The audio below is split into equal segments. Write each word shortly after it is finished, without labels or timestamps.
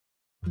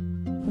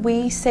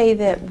We say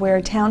that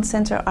we're town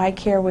center eye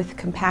care with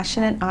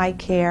compassionate eye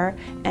care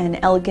and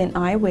elegant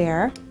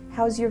eyewear.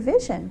 How's your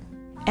vision?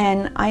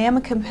 And I am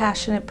a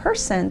compassionate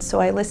person, so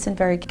I listen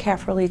very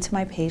carefully to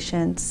my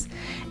patients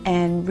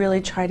and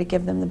really try to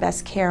give them the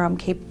best care I'm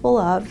capable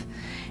of.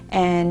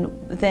 And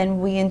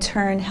then we in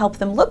turn help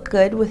them look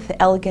good with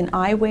elegant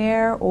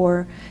eyewear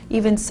or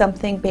even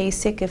something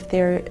basic if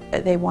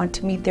they want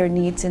to meet their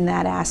needs in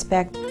that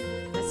aspect.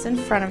 This in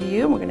front of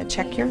you, and we're going to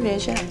check your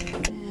vision.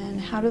 And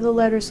how do the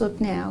letters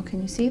look now?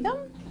 Can you see them?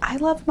 I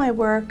love my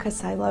work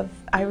because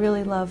I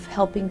really love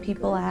helping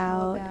people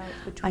out.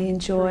 I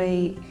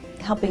enjoy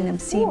helping them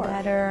see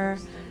better,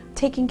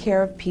 taking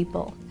care of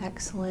people.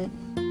 Excellent.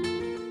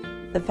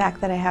 The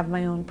fact that I have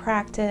my own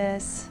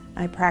practice,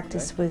 I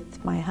practice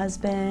with my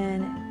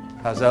husband.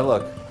 How's that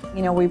look?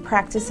 You know, we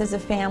practice as a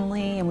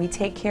family and we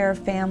take care of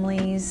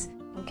families.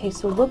 Okay,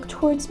 so look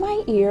towards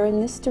my ear in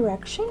this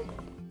direction.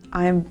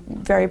 I'm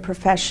very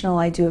professional.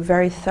 I do a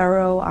very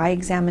thorough eye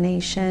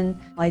examination.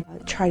 I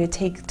try to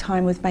take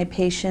time with my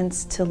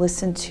patients to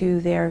listen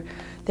to their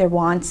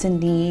wants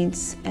and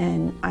needs,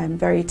 and I'm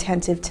very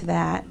attentive to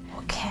that.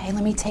 Okay,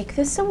 let me take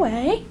this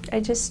away. I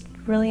just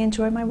really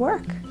enjoy my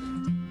work.